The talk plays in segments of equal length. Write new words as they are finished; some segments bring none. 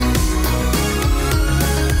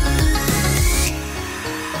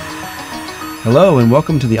Hello and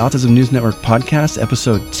welcome to the Autism News Network podcast,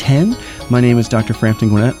 episode 10. My name is Dr. Frampton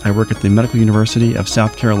Gwynette. I work at the Medical University of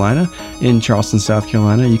South Carolina in Charleston, South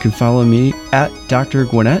Carolina. You can follow me at Dr.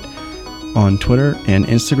 Gwynette on Twitter and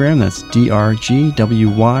Instagram. That's DRGWYNETTE.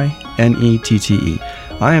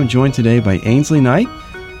 I am joined today by Ainsley Knight.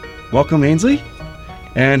 Welcome, Ainsley.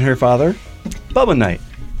 And her father, Bubba Knight.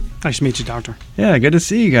 Nice to meet you, Doctor. Yeah, good to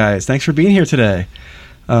see you guys. Thanks for being here today.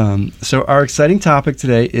 So our exciting topic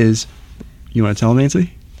today is, you want to tell them,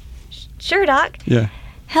 Ainsley? Sure, Doc. Yeah.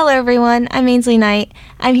 Hello, everyone. I'm Ainsley Knight.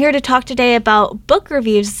 I'm here to talk today about book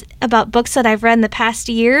reviews, about books that I've read in the past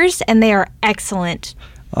years, and they are excellent.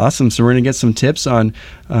 Awesome. So we're going to get some tips on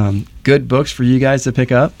good books for you guys to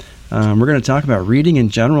pick up. We're going to talk about reading in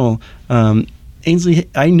general. Ainsley,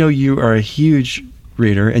 I know you are a huge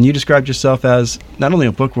reader, and you described yourself as not only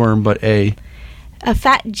a bookworm, but a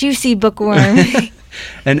fat, juicy bookworm.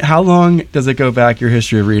 And how long does it go back, your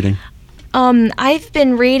history of reading? I've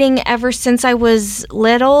been reading ever since I was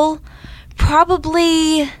little,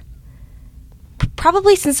 probably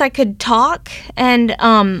since I could talk, and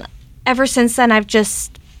ever since then I've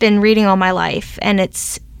just been reading all my life, and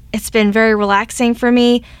it's been very relaxing for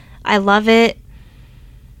me. I love it.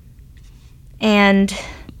 And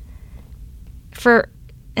for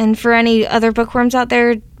any other bookworms out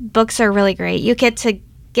there, books are really great. You get to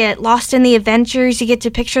get lost in the adventures, you get to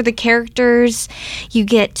picture the characters, you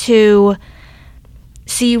get to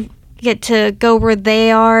go where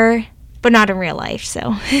they are, but not in real life.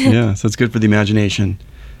 So Yeah, so it's good for the imagination.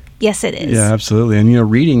 Yes, it is. Yeah, absolutely. And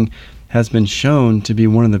reading has been shown to be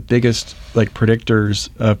one of the biggest predictors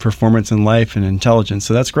of performance in life and intelligence.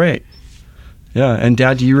 So that's great. Yeah. And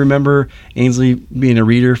Dad, do you remember Ainsley being a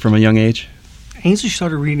reader from a young age? Ainsley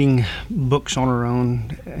started reading books on her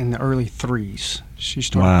own in the early 3s. She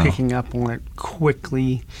started picking up on it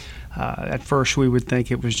quickly. At first, we would think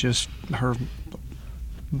it was just her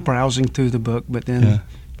browsing through the book, but then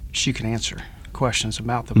she could answer questions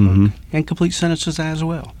about the book and complete sentences as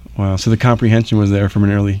well. Wow, so the comprehension was there from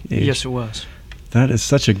an early age. Yes, it was. That is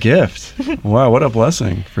such a gift. Wow, what a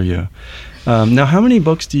blessing for you. Now, how many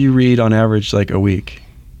books do you read on average, a week?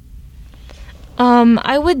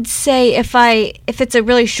 I would say if it's a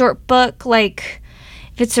really short book,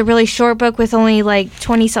 if it's a really short book with only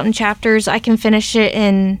 20-something chapters, I can finish it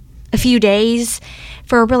in a few days.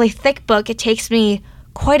 For a really thick book, it takes me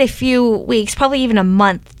quite a few weeks, probably even a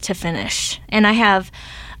month to finish. And I have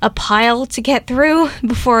a pile to get through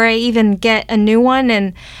before I even get a new one.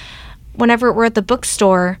 And whenever we're at the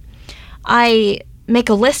bookstore, I make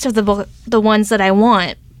a list of the ones that I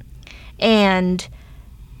want, and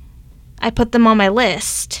I put them on my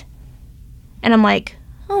list, and I'm like,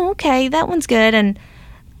 oh, okay, that one's good. And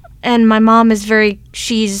my mom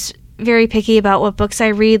she's very picky about what books I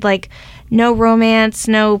read, no romance,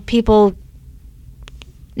 no people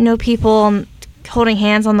holding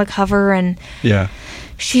hands on the cover, and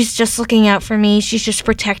she's just looking out for me. She's just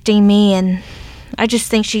protecting me, and I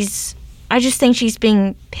just think she's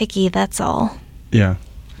being picky, that's all. Yeah.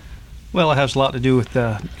 Well, it has a lot to do with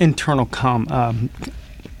the internal content,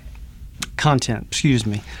 excuse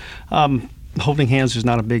me. Holding hands is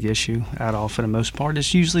not a big issue at all for the most part.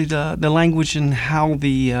 It's usually the language and how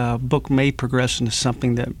the book may progress into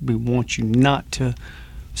something that we want you not to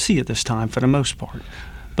see at this time for the most part.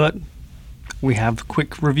 But we have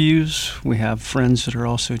quick reviews. We have friends that are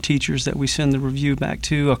also teachers that we send the review back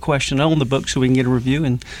to, a question on the book so we can get a review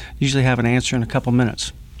and usually have an answer in a couple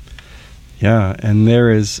minutes. Yeah, and there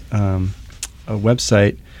is a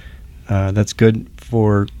website that's good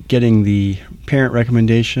for getting the parent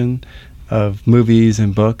recommendation of movies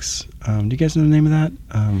and books. Do you guys know the name of that?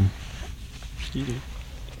 You do.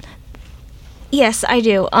 Yes, I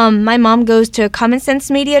do. My mom goes to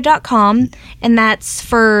commonsensemedia.com, and that's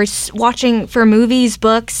for watching for movies,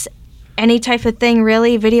 books, any type of thing,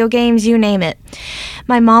 really, video games, you name it.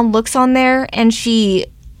 My mom looks on there, and she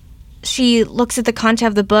looks at the content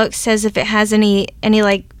of the book, says if it has any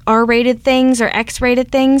R-rated things or X-rated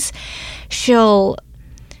things, she'll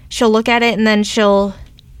look at it, and then she'll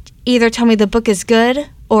either tell me the book is good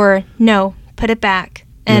or no, put it back,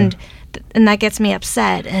 and that gets me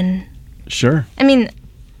upset. And sure. I mean,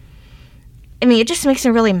 it just makes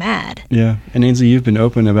me really mad. Yeah, and Ainsley, you've been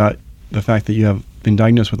open about the fact that you have been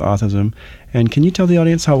diagnosed with autism, and can you tell the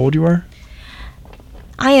audience how old you are?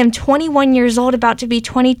 I am 21 years old, about to be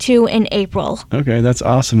 22 in April. Okay, that's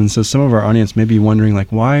awesome. And so some of our audience may be wondering,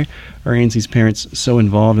 why are Ainsley's parents so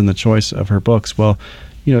involved in the choice of her books? Well,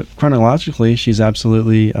 chronologically, she's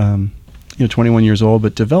absolutely, 21 years old,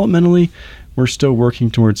 but developmentally, we're still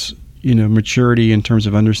working towards, maturity in terms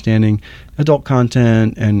of understanding adult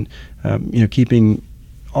content and, keeping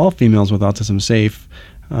all females with autism safe.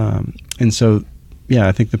 And so, yeah,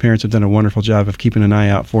 I think the parents have done a wonderful job of keeping an eye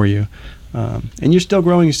out for you. And you're still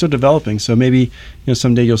growing, you're still developing. So maybe,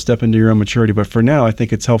 someday you'll step into your own maturity. But for now, I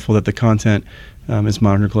think it's helpful that the content is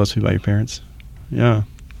monitored closely by your parents. Yeah.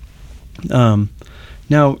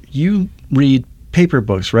 Now, you read paper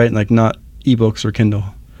books, right? Like not ebooks or Kindle.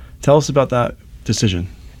 Tell us about that decision.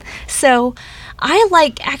 So I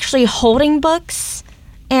like actually holding books,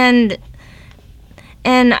 and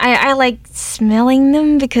I like smelling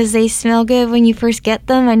them because they smell good when you first get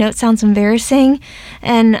them. I know it sounds embarrassing.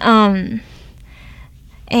 And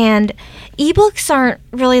ebooks aren't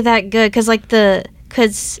really that good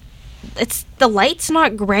because it's the light's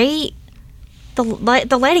not great.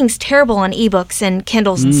 The lighting's terrible on ebooks and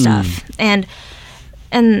Kindles and stuff. And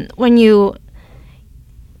when you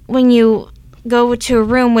go to a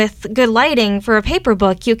room with good lighting for a paper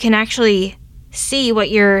book, you can actually see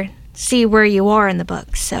where you are in the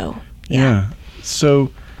book. So yeah.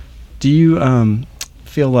 So do you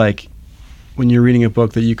feel like when you're reading a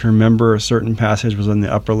book that you can remember a certain passage was in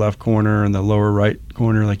the upper left corner and the lower right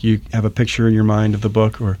corner, like you have a picture in your mind of the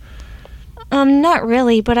book? Or not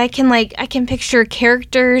really, but I can picture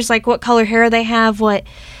characters, like what color hair they have, what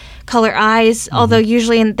color eyes, although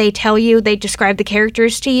usually they describe the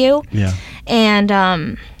characters to you. Yeah.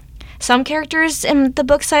 And some characters in the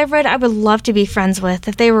books I've read, I would love to be friends with.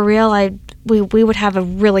 If they were real, we would have a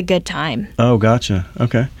really good time. Oh, gotcha.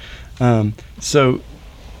 Okay. So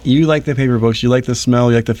you like the paper books, you like the smell,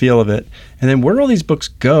 you like the feel of it. And then where do all these books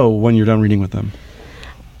go when you're done reading with them?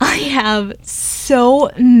 I have so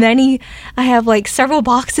many. I have like several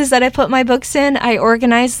boxes that I put my books in. I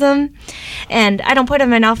organize them, and I don't put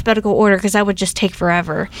them in alphabetical order because that would just take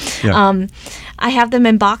forever. Yeah. I have them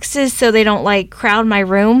in boxes so they don't like crowd my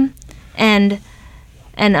room, and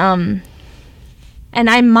I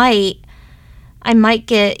might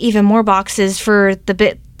get even more boxes for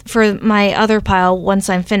my other pile once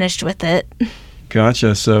I'm finished with it.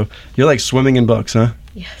 Gotcha. So you're like swimming in books, huh?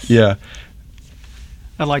 Yes. Yeah.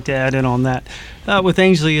 I'd like to add in on that. With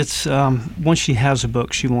Ainsley, it's once she has a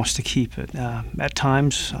book, she wants to keep it. At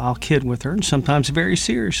times, I'll kid with her, and sometimes very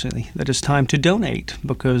seriously, that it's time to donate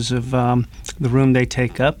because of the room they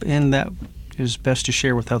take up, and that is best to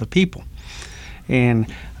share with other people. And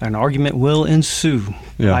an argument will ensue,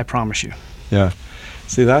 I promise you. Yeah.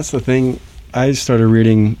 See, that's the thing. I started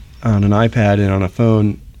reading on an iPad and on a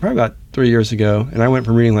phone probably about 3 years ago, and I went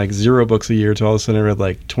from reading like 0 books a year to all of a sudden I read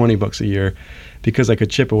like 20 books a year, because I could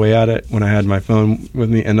chip away at it when I had my phone with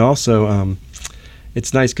me. And also,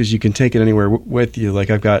 it's nice because you can take it anywhere with you. Like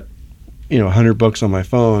I've got, 100 books on my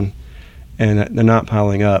phone, and they're not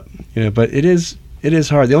piling up. But it is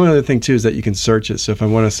hard. The only other thing too is that you can search it. So if I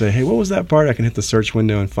want to say, hey, what was that part? I can hit the search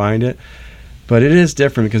window and find it. But it is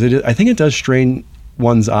different because I think it does strain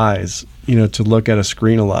one's eyes, to look at a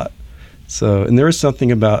screen a lot. So, and there is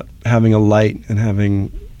something about having a light and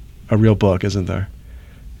having a real book, isn't there?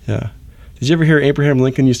 Yeah. Did you ever hear Abraham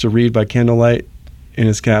Lincoln used to read by candlelight in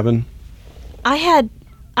his cabin? I had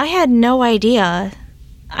no idea.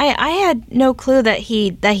 I had no clue that he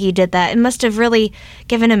did that. It must have really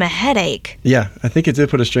given him a headache. Yeah, I think it did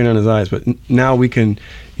put a strain on his eyes, but now we can,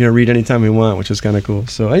 read anytime we want, which is kind of cool.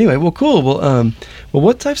 So anyway, well, cool. Well,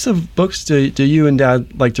 what types of books do you and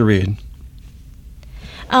Dad like to read?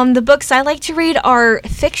 The books I like to read are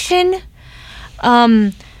fiction,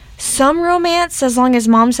 some romance, as long as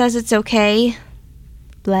Mom says it's okay.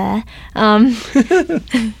 Blah.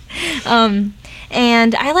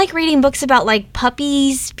 And I like reading books about like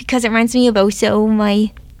puppies because it reminds me of Oso,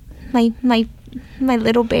 my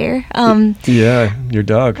little bear. Yeah, your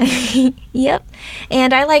dog. Yep.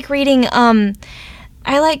 And I like reading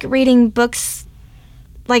books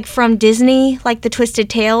like from Disney, like the Twisted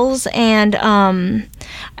Tales, and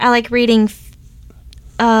I like reading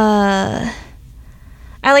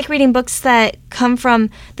books that come from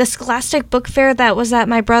the Scholastic Book Fair that was at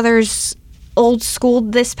my brother's old school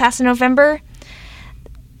this past November.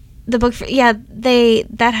 The book,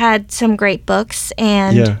 that had some great books.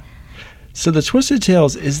 And yeah. So the Twisted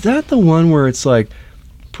Tales, is that the one where it's like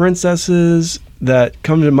princesses that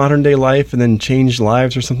come to modern day life and then change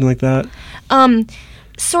lives or something like that?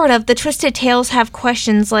 Sort of. The Twisted Tales have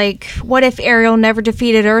questions like, what if Ariel never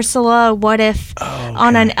defeated Ursula? What if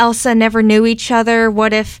Anna and Elsa never knew each other?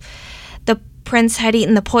 What if the prince had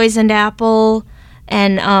eaten the poisoned apple?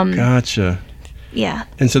 And gotcha. Yeah.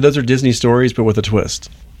 And so those are Disney stories, but with a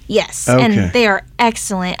twist. Yes, okay. And they are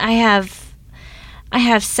excellent. I have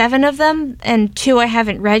 7 of them, and 2 I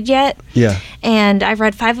haven't read yet. Yeah. And I've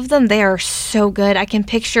read 5 of them. They are so good. I can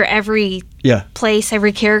picture every place,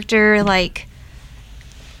 every character, like.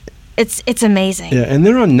 it's amazing. Yeah, and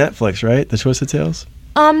they're on Netflix, right? The Twisted Tales?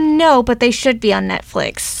 No, but they should be on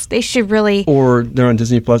Netflix. They should really. Or they're on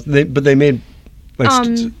Disney Plus. But they made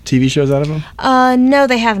TV shows out of them? No,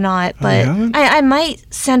 they have not. But I might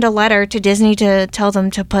send a letter to Disney to tell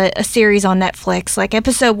them to put a series on Netflix, like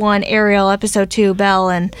episode 1, Ariel, episode 2, Belle,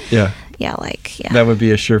 and yeah. That would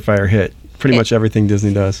be a surefire hit. Pretty much everything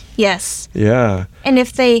Disney does. Yes. Yeah. And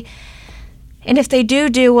if they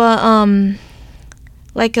do a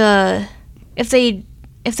if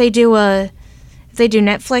they do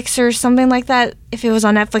Netflix or something like that, if it was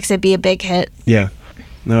on Netflix, it'd be a big hit. Yeah.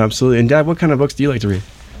 No, absolutely. And Dad, what kind of books do you like to read?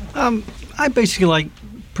 I basically like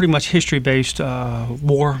pretty much history-based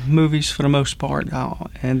war movies for the most part.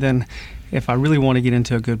 And then if I really want to get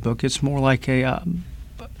into a good book, it's more like a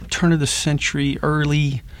turn-of-the-century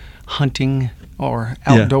early hunting or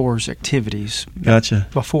outdoors activities. Gotcha.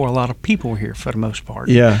 Before a lot of people were here for the most part.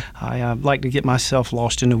 Yeah. I like to get myself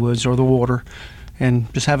lost in the woods or the water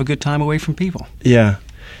and just have a good time away from people. Yeah.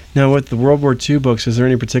 Now, with the World War II books, is there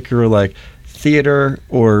any particular, like, theater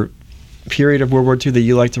or period of World War II that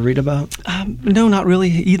you like to read about? No, not really.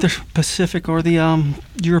 Either Pacific or the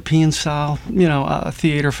European style.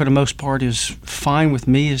 Theater for the most part is fine with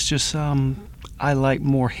me. It's just I like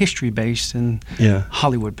more history-based and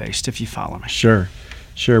Hollywood-based, if you follow me. Sure.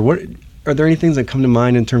 What are there any things that come to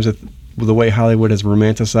mind in terms of the way Hollywood has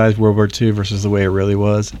romanticized World War II versus the way it really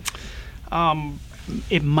was?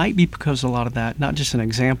 It might be because a lot of that, not just an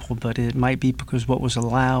example, but it might be because what was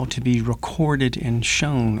allowed to be recorded and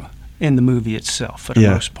shown in the movie itself for the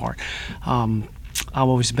most part. I've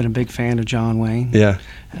always been a big fan of John Wayne. Yeah.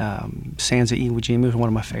 Sansa Iwo Jima is one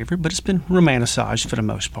of my favorite, but it's been romanticized for the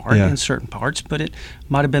most part in certain parts, but it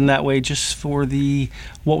might have been that way just for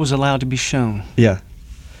what was allowed to be shown. Yeah.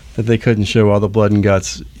 That they couldn't show all the blood and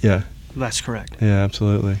guts. Yeah. That's correct. Yeah,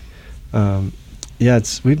 absolutely.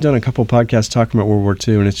 We've done a couple podcasts talking about World War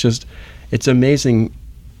II, and it's amazing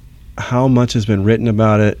how much has been written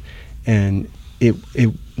about it, and it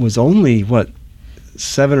was only,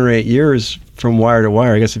 7 or 8 years from wire to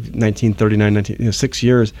wire, I guess 1939, 6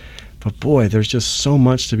 years, but boy, there's just so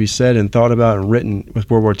much to be said and thought about and written with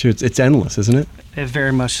World War II. It's endless, isn't it? It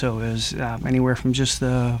very much so is. Anywhere from just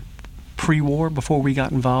the pre-war, before we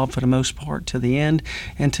got involved for the most part, to the end,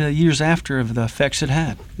 and to years after of the effects it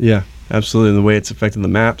had. Yeah, absolutely. The way it's affected the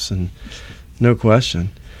maps, and no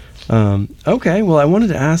question. Okay, well, I wanted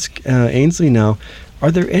to ask Ainsley now,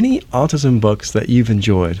 are there any autism books that you've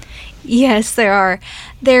enjoyed? Yes, there are.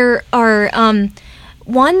 There are.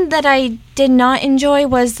 One that I did not enjoy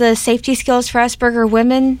was the Safety Skills for Asperger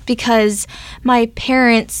Women, because my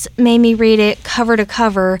parents made me read it cover to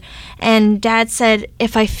cover, and Dad said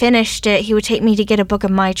if I finished it, he would take me to get a book of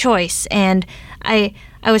my choice, and I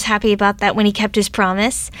was happy about that when he kept his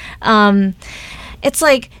promise. It's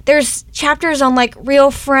like there's chapters on like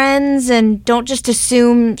real friends and don't just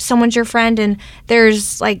assume someone's your friend, and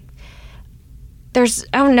there's I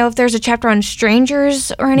don't know if there's a chapter on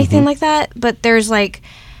strangers or anything like that, but there's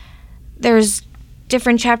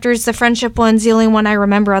different chapters. The friendship one's the only one I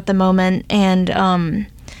remember at the moment, and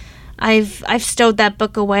I've stowed that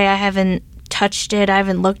book away. I haven't touched it. I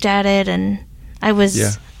haven't looked at it, and I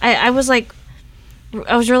was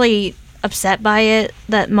really upset by it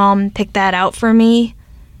that Mom picked that out for me.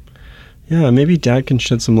 Yeah, maybe Dad can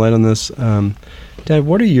shed some light on this. Dad,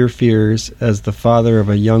 what are your fears as the father of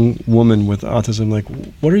a young woman with autism? Like,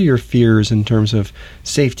 what are your fears in terms of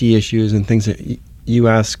safety issues and things that you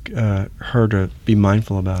ask her to be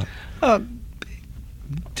mindful about?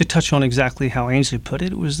 To touch on exactly how Ainsley put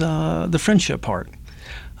it, it was the friendship part.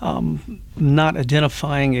 Not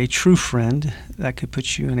identifying a true friend that could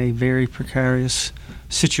put you in a very precarious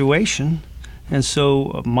situation. And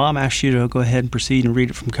so Mom asked you to go ahead and proceed and read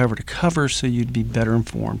it from cover to cover so you'd be better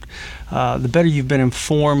informed. The better you've been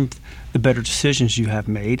informed, the better decisions you have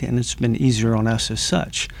made, and it's been easier on us as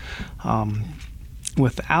such.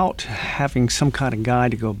 Without having some kind of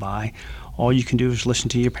guide to go by, all you can do is listen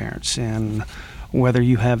to your parents. And whether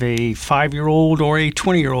you have a 5-year-old or a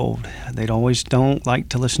 20-year-old, they always don't like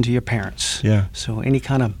to listen to your parents. Yeah. So any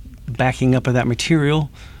kind of backing up of that material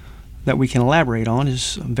that we can elaborate on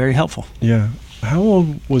is very helpful. Yeah. How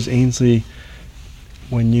old was Ainsley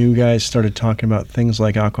when you guys started talking about things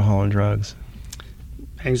like alcohol and drugs?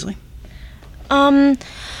 Ainsley? I'm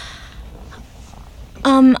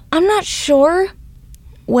not sure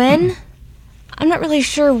when. I'm not really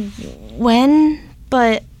sure when,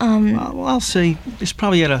 but well, I'll say it's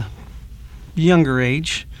probably at a younger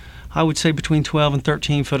age. I would say between 12 and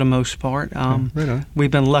 13 for the most part. Right on. We've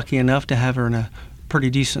been lucky enough to have her in a pretty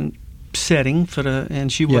decent setting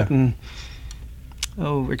and she wasn't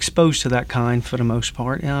exposed to that kind for the most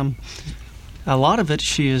part. A lot of it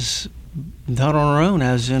she has done on her own,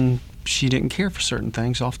 as in she didn't care for certain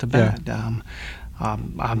things off the bat.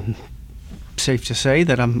 I'm safe to say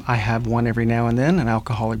that I have one every now and then, an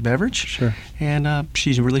alcoholic beverage. Sure. And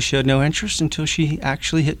she really showed no interest until she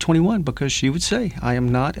actually hit 21, because she would say, I am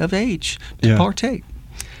not of age to partake.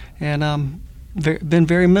 And been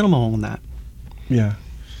very minimal on that. Yeah.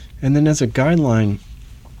 And then as a guideline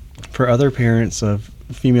for other parents of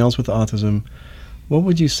females with autism, what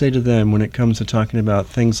would you say to them when it comes to talking about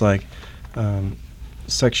things like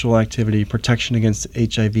sexual activity, protection against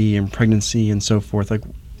HIV and pregnancy and so forth? Like,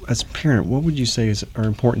 as a parent, what would you say are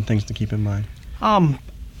important things to keep in mind?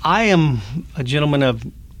 I am a gentleman of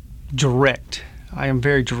direct. I am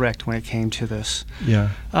very direct when it came to this. Yeah.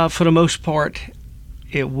 For the most part,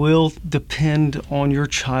 it will depend on your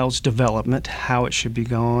child's development, how it should be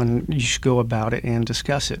going. You should go about it and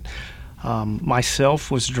discuss it.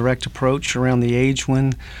 Myself was a direct approach around the age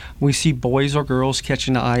when we see boys or girls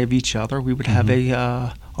catching the eye of each other. We would have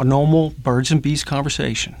a normal birds and bees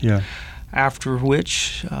conversation. Yeah. After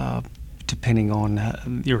which, depending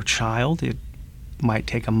on your child, it might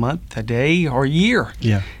take a month, a day, or a year.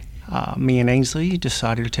 Yeah. Me and Ainsley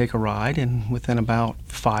decided to take a ride, and within about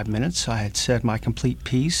 5 minutes, I had said my complete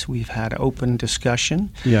piece. We've had open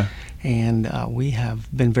discussion, and we have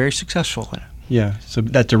been very successful in it. Yeah, so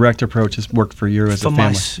that direct approach has worked for you as a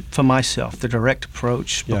family. For myself, the direct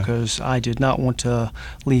approach, because I did not want to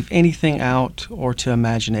leave anything out or to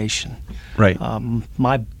imagination. Right.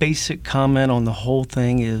 My basic comment on the whole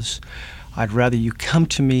thing is, I'd rather you come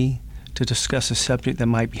to me to discuss a subject that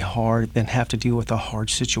might be hard than have to deal with a hard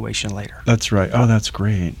situation later. That's right. Oh, that's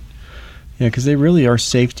great. Yeah, because they really are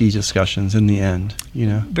safety discussions in the end, you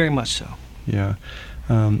know? Very much so. Yeah.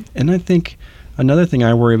 And I think another thing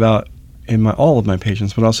I worry about in all of my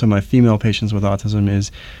patients, but also my female patients with autism,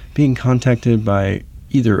 is being contacted by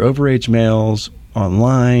either overage males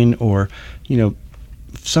online or, you know,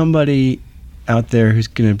 somebody out there who's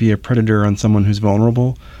going to be a predator on someone who's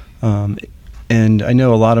vulnerable. And I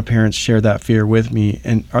know a lot of parents share that fear with me.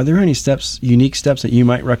 And are there any unique steps that you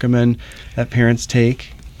might recommend that parents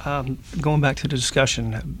take? Going back to the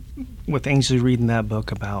discussion with Ainsley reading that book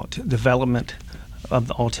about development of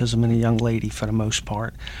the autism in a young lady, for the most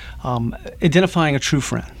part, identifying a true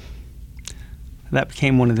friend. That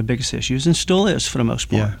became one of the biggest issues, and still is for the most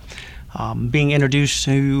part. Being introduced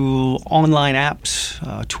to online apps,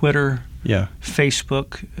 Twitter,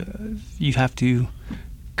 Facebook, you have to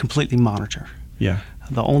completely monitor.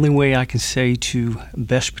 The only way I can say to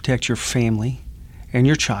best protect your family and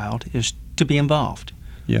your child is to be involved.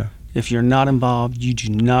 If you're not involved, you do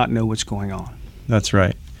not know what's going on. That's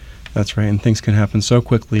right. That's right. And things can happen so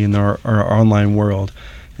quickly in our online world.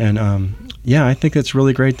 And I think that's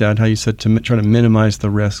really great, Dad, how you said to try to minimize the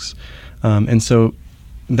risks. And so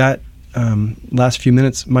that last few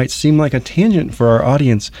minutes might seem like a tangent for our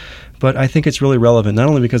audience, but I think it's really relevant, not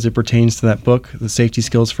only because it pertains to that book, The Safety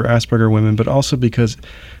Skills for Asperger Women, but also because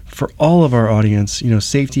for all of our audience, you know,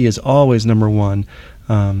 safety is always number one.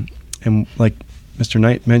 And like Mr.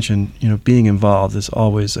 Knight mentioned, you know, being involved is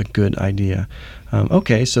always a good idea.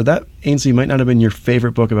 Okay, so that, Ainsley, might not have been your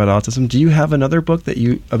favorite book about autism. Do you have another book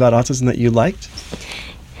about autism that you liked?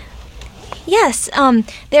 Yes,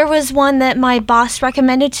 there was one that my boss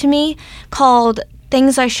recommended to me called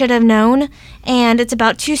Things I Should Have Known, and it's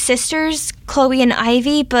about two sisters, Chloe and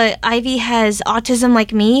Ivy, but Ivy has autism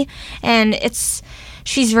like me, and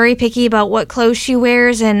she's very picky about what clothes she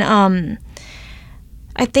wears, and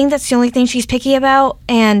I think that's the only thing she's picky about,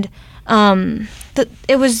 and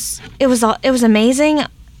it was amazing.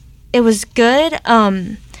 It was good,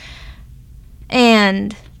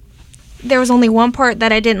 and there was only one part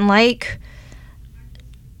that I didn't like.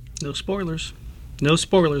 No spoilers. No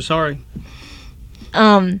spoilers, sorry.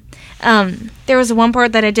 There was one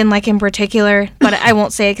part that I didn't like in particular, but I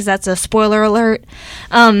won't say it because that's a spoiler alert.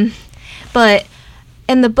 But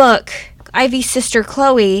in the book, Ivy's sister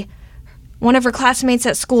Chloe, one of her classmates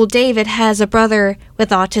at school, David, has a brother with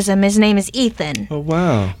autism. His name is Ethan. Oh,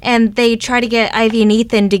 wow. And they try to get Ivy and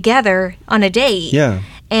Ethan together on a date. Yeah.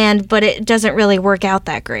 But it doesn't really work out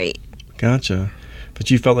that great. Gotcha.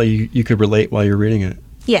 But you felt like you could relate while you're reading it.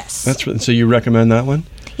 Yes. So you recommend that one?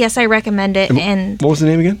 Yes, I recommend it. And what was the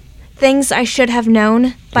name again? Things I Should Have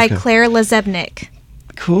Known by Claire Lazebnik.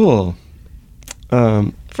 Cool.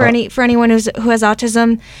 For anyone who has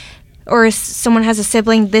autism, or if someone has a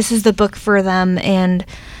sibling, this is the book for them, and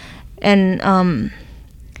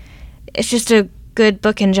it's just a good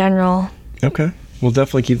book in general. Okay, we'll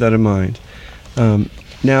definitely keep that in mind.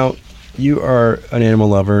 Now, you are an animal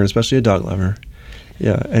lover, especially a dog lover,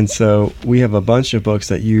 Yeah, and so we have a bunch of books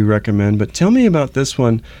that you recommend, but tell me about this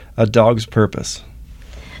one, A Dog's Purpose.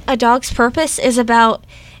 A Dog's Purpose is about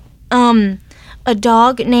a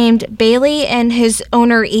dog named Bailey and his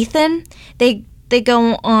owner Ethan. They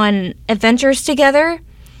go on adventures together.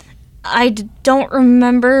 I don't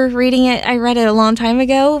remember reading it. I read it a long time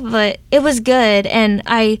ago, but it was good, and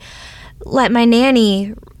I let my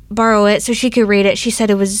nanny borrow it so she could read it. She said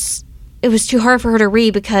it was too hard for her to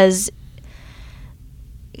read because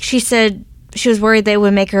she said she was worried they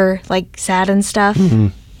would make her like sad and stuff. Mm-hmm.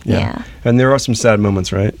 Yeah. And there are some sad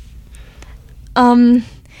moments, right?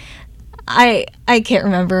 I can't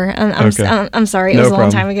remember. I'm sorry. It No was a long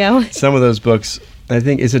problem. time ago. Some of those books, I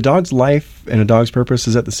think, is A Dog's Life and A Dog's Purpose.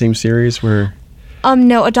 Is that the same series where?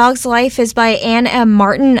 No, A Dog's Life is by Anne M.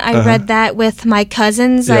 Martin. I read that with my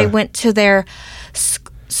cousins. Yeah. I went to their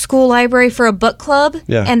school library for a book club,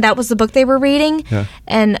 and that was the book they were reading. Yeah.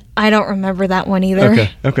 And I don't remember that one either.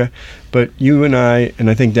 Okay. But you and I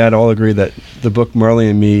think Dad all agree that the book Marley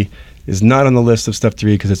and Me is not on the list of stuff to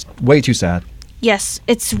read because it's way too sad. Yes,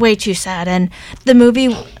 it's way too sad. And the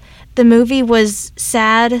movie was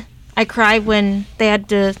sad. I cried when they had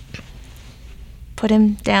to put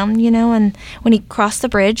him down, and when he crossed the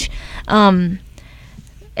bridge.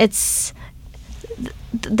 It's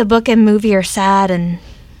the book and movie are sad, and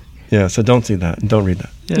yeah, so don't see that. Don't read that.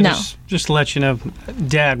 Yeah, no. Just to let you know,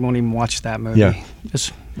 Dad won't even watch that movie. Yeah.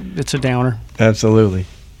 It's a downer. Absolutely.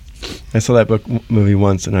 I saw that movie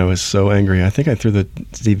once, and I was so angry. I think I threw the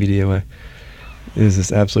DVD away. It was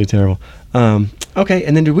just absolutely terrible. Okay,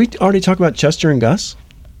 and then did we already talk about Chester and Gus?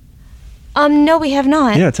 No, we have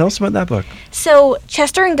not. Yeah, tell us about that book. So,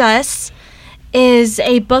 Chester and Gus is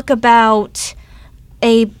a book about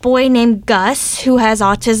a boy named Gus who has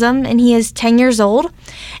autism, and he is 10 years old,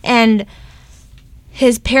 and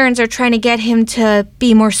his parents are trying to get him to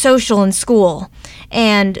be more social in school,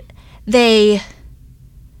 and they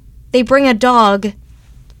bring a dog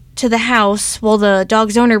to the house. Well, the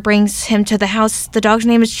dog's owner brings him to the house. The dog's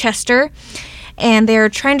name is Chester, and they're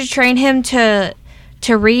trying to train him to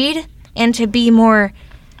read and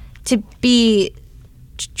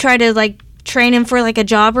try to like train him for like a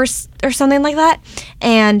job or something like that.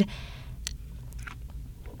 And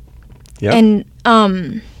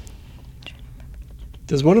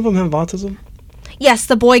does one of them have autism? Yes,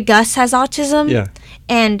 the boy Gus has autism. Yeah.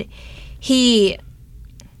 And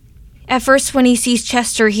at first when he sees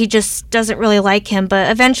Chester, he just doesn't really like him,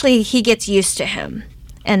 but eventually he gets used to him.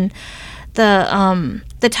 And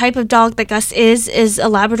the type of dog that Gus is a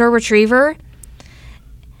Labrador Retriever.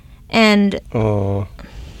 And oh,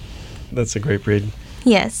 that's a great breed.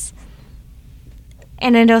 Yes.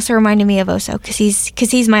 And it also reminded me of Oso because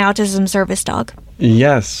he's my autism service dog.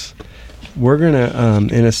 Yes. We're going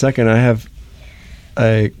to, in a second, I have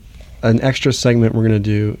an extra segment we're going to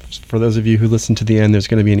do. For those of you who listen to the end, there's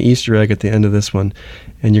going to be an Easter egg at the end of this one,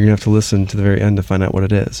 and you're going to have to listen to the very end to find out what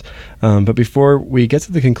it is. But before we get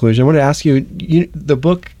to the conclusion, I want to ask you, the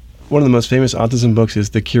book, one of the most famous autism books is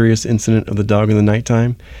The Curious Incident of the Dog in the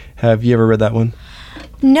Nighttime. Have you ever read that one?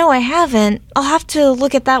 No, I haven't. I'll have to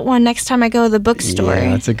look at that one next time I go to the bookstore.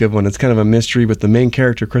 Yeah, it's a good one. It's kind of a mystery, but the main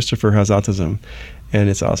character, Christopher, has autism, and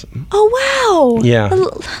it's awesome. Oh, wow. Yeah.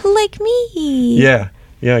 Like me.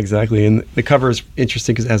 Yeah, exactly. And the cover is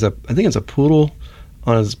interesting because I think it's a poodle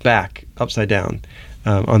on his back, upside down,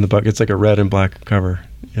 on the book. It's like a red and black cover.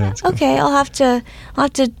 Yeah, it's cool. Okay, I'll have to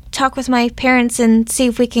talk with my parents and see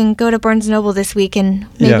if we can go to Barnes & Noble this week, and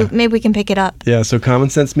maybe we can pick it up. Yeah, so Common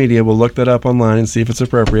Sense Media will look that up online and see if it's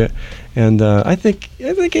appropriate. And I think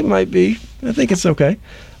it might be. I think it's okay.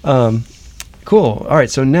 Cool. All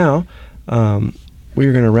right, so now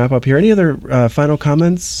we're going to wrap up here. Any other final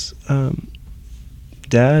comments,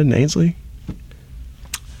 Dad and Ainsley?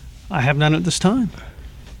 I have none at this time.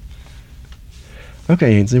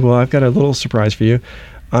 Okay, Ainsley. Well, I've got a little surprise for you.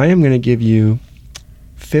 I am going to give you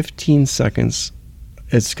 15 seconds.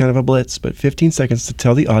 It's kind of a blitz, but 15 seconds to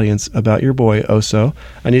tell the audience about your boy, Oso.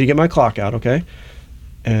 I need to get my clock out, okay?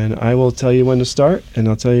 And I will tell you when to start, and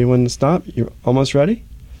I'll tell you when to stop. You're almost ready?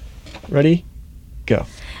 Ready? Go.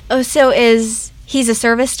 Oso he's a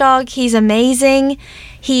service dog. He's amazing.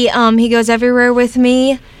 He goes everywhere with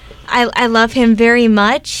me. I love him very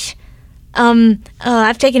much.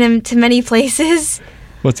 I've taken him to many places.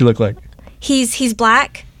 What's he look like? He's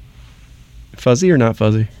black. Fuzzy or not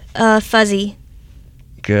fuzzy? Fuzzy.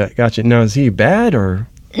 Good. Gotcha. Now, is he bad or?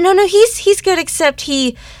 No, he's good, except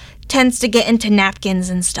he tends to get into napkins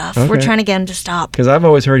and stuff. Okay. We're trying to get him to stop. Because I've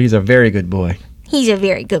always heard he's a very good boy. He's a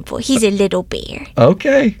very good boy. He's a little bear.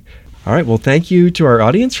 Okay. All right. Well, thank you to our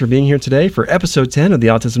audience for being here today for episode 10 of the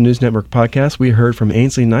Autism News Network podcast. We heard from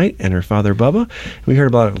Ainsley Knight and her father, Bubba. We heard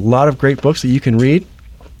about a lot of great books that you can read,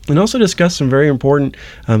 and also discussed some very important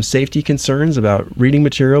safety concerns about reading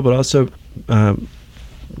material, but also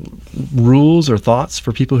rules or thoughts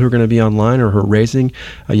for people who are going to be online or who are raising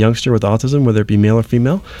a youngster with autism, whether it be male or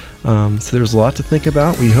female. So there's a lot to think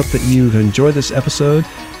about. We hope that you've enjoyed this episode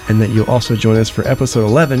and that you'll also join us for episode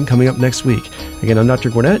 11 coming up next week. Again, I'm Dr.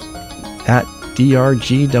 Gwynette at DRGWYNETTE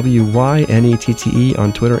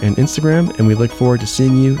on Twitter and Instagram, and we look forward to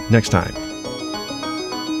seeing you next time.